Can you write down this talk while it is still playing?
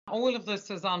All of this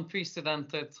is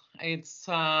unprecedented. It's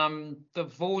the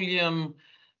volume,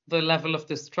 the level of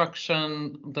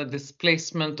destruction, the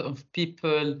displacement of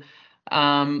people,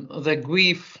 the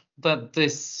grief that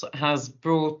this has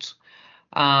brought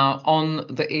on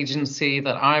the agency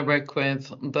that I work with,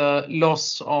 the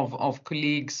loss of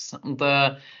colleagues,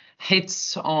 the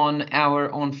hits on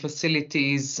our own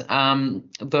facilities,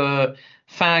 the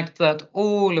fact that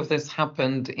all of this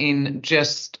happened in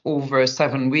just over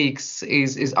 7 weeks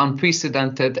is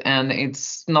unprecedented, and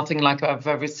it's nothing like I've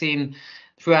ever seen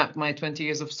throughout my 20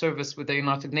 years of service with the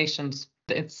United Nations.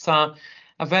 It's a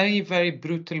very, very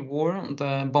brutal war.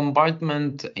 The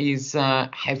bombardment is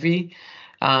heavy.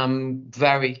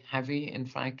 Very heavy. In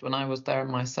fact, when I was there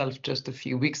myself just a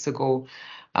few weeks ago,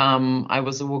 I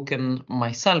was awoken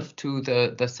myself to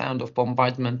the sound of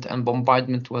bombardment, and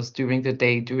bombardment was during the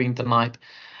day, during the night.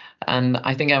 And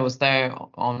I think I was there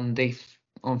on day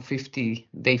 50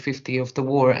 of the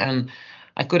war, and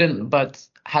I couldn't but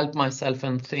help myself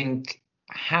and think,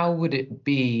 how would it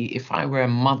be if I were a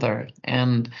mother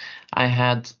and I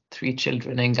had 3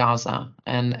 children in Gaza,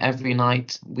 and every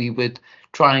night we would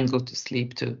try and go to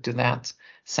sleep to that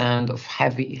sound of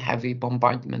heavy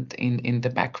bombardment in the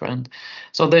background.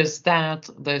 So there's that.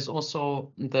 There's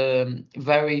also the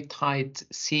very tight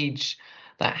siege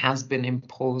that has been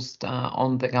imposed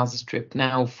on the Gaza Strip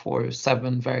now for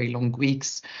 7 very long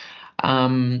weeks.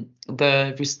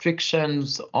 The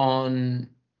restrictions on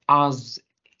us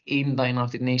in the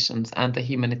United Nations and the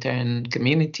humanitarian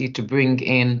community to bring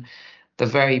in the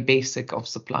very basic of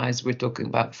supplies. We're talking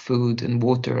about food and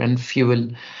water and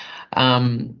fuel.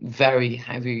 Very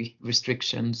heavy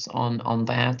restrictions on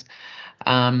that.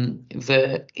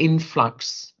 The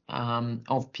influx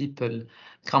of people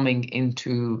coming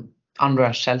into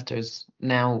UNRWA shelters,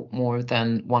 now more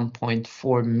than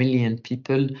 1.4 million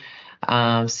people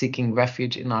seeking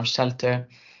refuge in our shelter.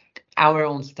 Our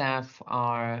own staff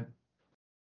are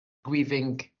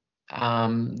grieving.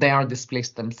 They are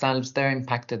displaced themselves. They're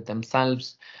impacted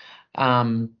themselves.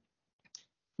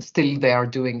 Still, they are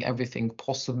doing everything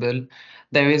possible.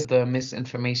 There is the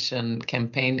misinformation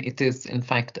campaign. It is, in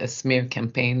fact, a smear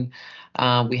campaign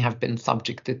we have been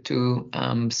subjected to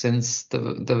since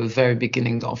the very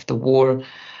beginning of the war,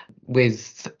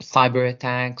 with cyber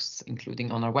attacks,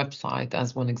 including on our website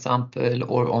as one example,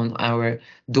 or on our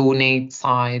donate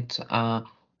site,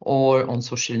 or on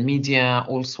social media,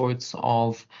 all sorts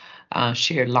of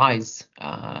sheer lies,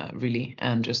 really,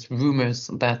 and just rumors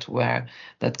that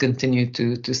continue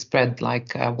to spread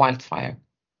like wildfire.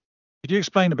 Could you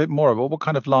explain a bit more about what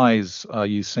kind of lies are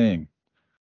you seeing?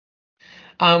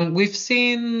 We've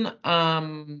seen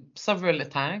several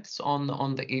attacks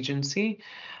on the agency.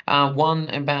 One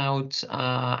about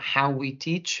how we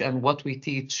teach and what we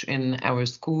teach in our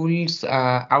schools.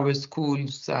 Our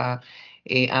schools at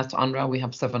UNRWA, we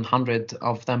have 700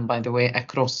 of them, by the way,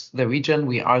 across the region.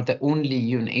 We are the only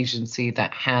UN agency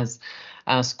that has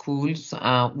schools.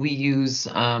 We use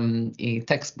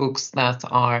textbooks that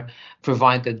are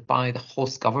provided by the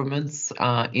host governments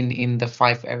in the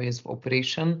 5 areas of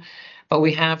operation. But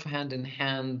we have hand in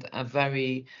hand a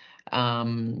very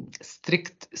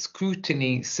strict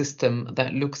scrutiny system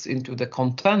that looks into the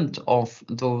content of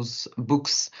those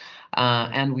books,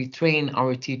 and we train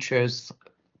our teachers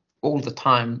all the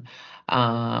time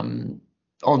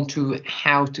onto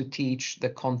how to teach the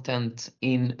content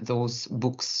in those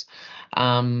books,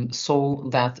 so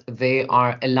that they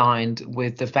are aligned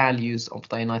with the values of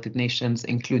the United Nations,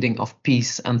 including of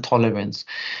peace and tolerance.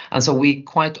 And so we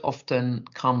quite often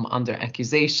come under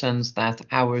accusations that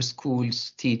our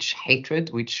schools teach hatred,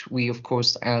 which we, of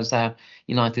course, as a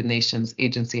United Nations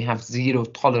agency, have zero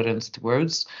tolerance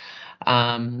towards.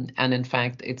 And in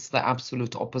fact, it's the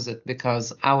absolute opposite,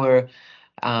 because our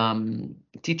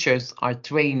teachers are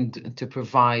trained to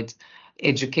provide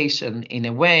education in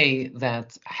a way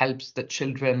that helps the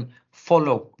children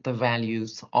follow the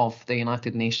values of the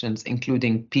United Nations,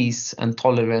 including peace and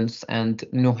tolerance and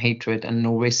no hatred and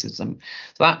no racism.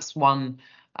 So that's one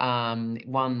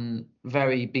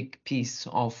very big piece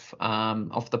of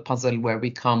the puzzle where we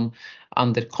come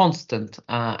under constant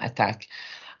attack.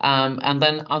 And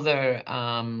then other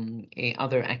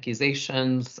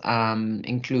accusations,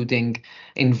 including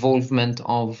involvement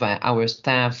of our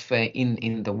staff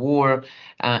in the war,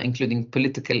 including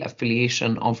political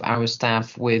affiliation of our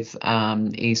staff with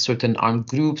a certain armed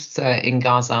groups in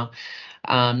Gaza.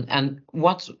 And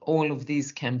what all of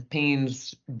these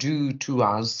campaigns do to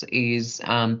us is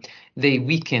they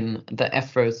weaken the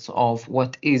efforts of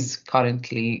what is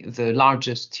currently the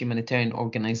largest humanitarian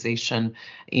organization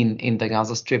in the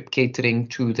Gaza Strip, catering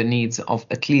to the needs of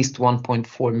at least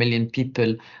 1.4 million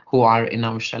people who are in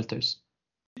our shelters.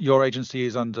 Your agency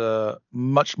is under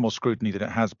much more scrutiny than it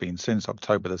has been since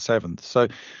October the 7th. So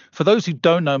for those who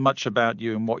don't know much about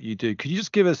you and what you do, could you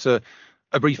just give us a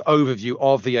brief overview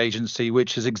of the agency,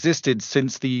 which has existed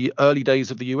since the early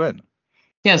days of the UN?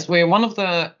 Yes, we're one of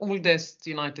the oldest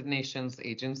United Nations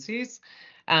agencies.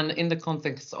 And in the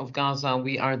context of Gaza,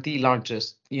 we are the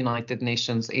largest United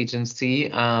Nations agency,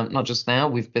 not just now,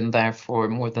 we've been there for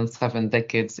more than 7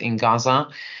 decades in Gaza.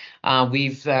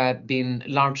 We've been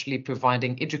largely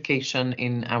providing education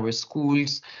in our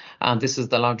schools. This is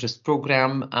the largest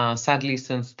program. Sadly,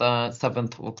 since the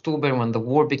 7th of October, when the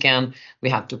war began, we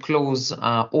had to close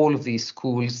all of these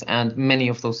schools, and many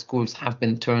of those schools have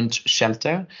been turned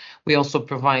shelter. We also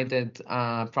provided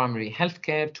primary health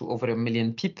care to over 1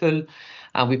 million people.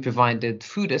 We provided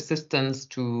food assistance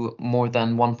to more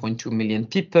than 1.2 million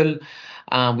people.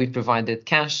 We provided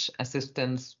cash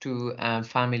assistance to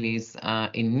families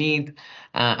in need,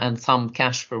 and some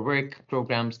cash for work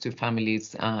programs to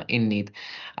families in need.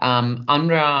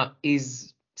 UNRWA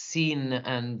is seen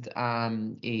and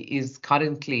is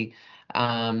currently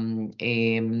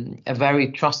a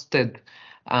very trusted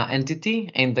entity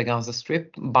in the Gaza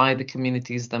Strip by the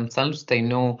communities themselves. They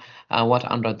know what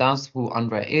UNRWA does, who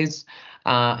UNRWA is.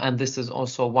 And this is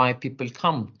also why people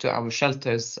come to our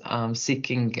shelters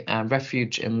seeking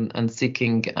refuge and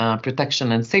seeking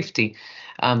protection and safety.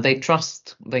 They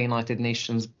trust the United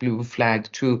Nations blue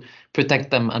flag to protect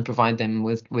them and provide them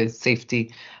with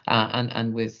safety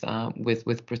and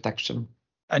with protection.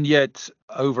 And yet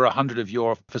over 100 of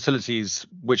your facilities,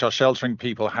 which are sheltering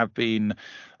people, have been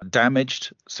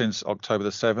damaged since October the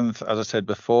 7th. As I said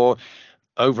before,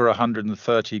 over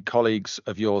 130 colleagues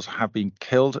of yours have been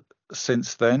killed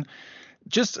since then.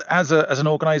 Just as an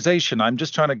organization, I'm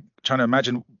just trying to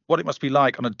imagine what it must be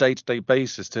like on a day-to-day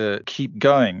basis to keep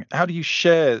going. How do you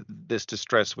share this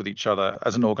distress with each other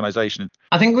as an organization?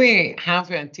 I think we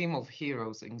have a team of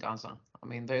heroes in Gaza. I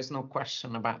mean, there's no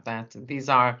question about that. These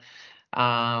are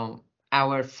our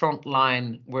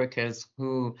frontline workers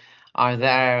who are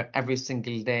there every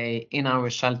single day in our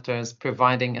shelters,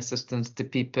 providing assistance to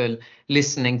people,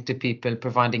 listening to people,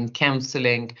 providing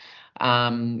counseling,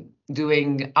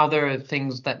 doing other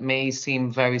things that may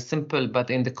seem very simple, but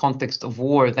in the context of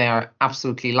war, they are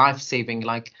absolutely life-saving,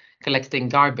 like collecting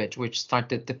garbage, which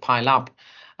started to pile up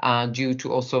due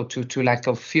to also to lack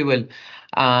of fuel.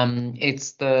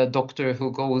 It's the doctor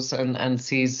who goes and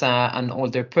sees an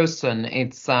older person.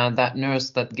 It's that nurse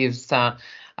that gives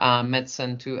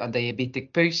medicine to a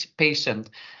diabetic patient.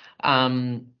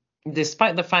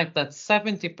 Despite the fact that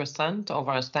 70% of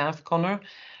our staff, Conor,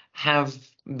 have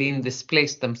been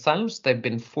displaced themselves. They've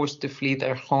been forced to flee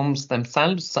their homes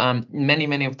themselves.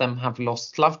 Many of them have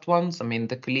lost loved ones. I mean,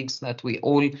 the colleagues that we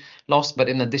all lost, but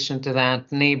in addition to that,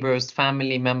 neighbors,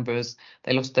 family members,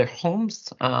 they lost their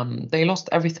homes. They lost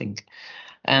everything.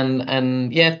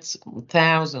 And yet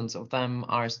thousands of them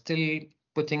are still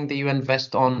putting the UN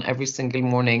vest on every single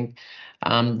morning,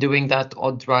 doing that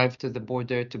odd drive to the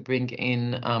border to bring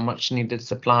in much needed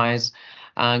supplies,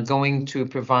 going to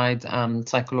provide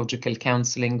psychological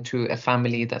counseling to a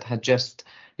family that had just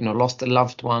lost a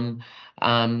loved one,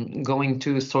 going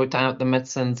to sort out the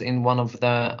medicines in one of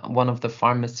the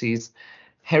pharmacies.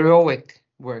 Heroic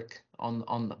work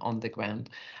on the ground.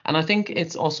 And I think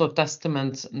it's also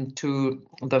testament to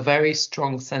the very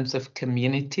strong sense of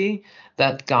community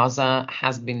that Gaza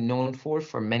has been known for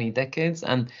many decades.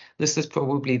 And this is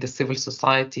probably the civil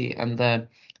society and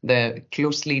the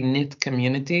closely knit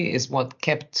community is what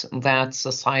kept that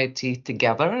society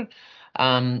together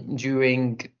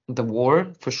during the war,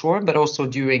 for sure, but also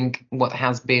during what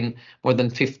has been more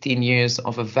than 15 years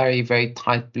of a very, very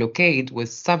tight blockade with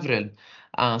several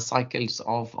cycles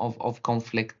of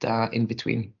conflict in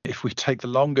between. If we take the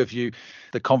longer view,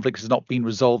 the conflict has not been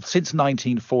resolved since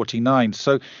 1949.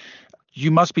 So you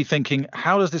must be thinking,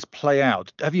 how does this play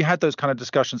out? Have you had those kind of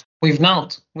discussions? We've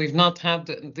not had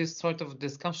this sort of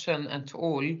discussion at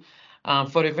all,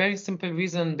 for a very simple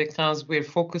reason, because we're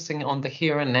focusing on the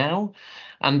here and now,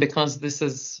 and because this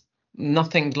is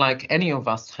nothing like any of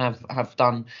us have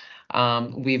done.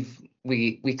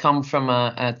 We come from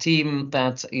a team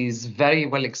that is very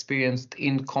well experienced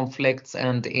in conflicts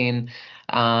and in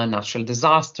natural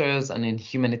disasters and in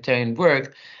humanitarian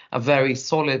work, a very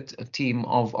solid team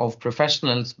of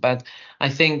professionals. But I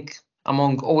think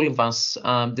among all of us,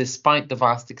 despite the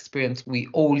vast experience, we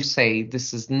all say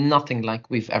this is nothing like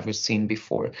we've ever seen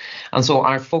before. And so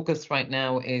our focus right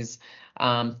now is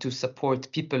to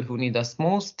support people who need us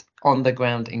most on the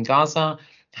ground in Gaza.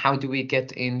 How do we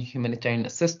get in humanitarian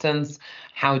assistance?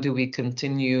 How do we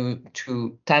continue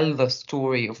to tell the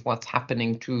story of what's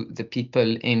happening to the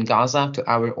people in Gaza, to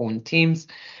our own teams?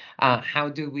 How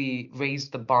do we raise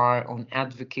the bar on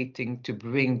advocating to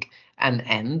bring an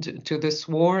end to this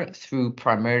war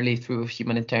primarily through a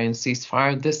humanitarian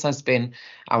ceasefire? This has been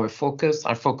our focus.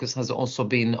 Our focus has also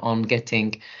been on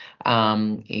getting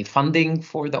a funding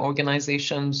for the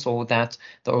organization so that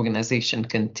the organization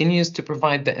continues to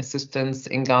provide the assistance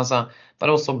in Gaza. But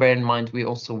also bear in mind, we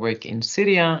also work in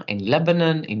Syria, in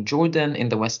Lebanon, in Jordan, in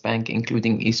the West Bank,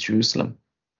 including East Jerusalem.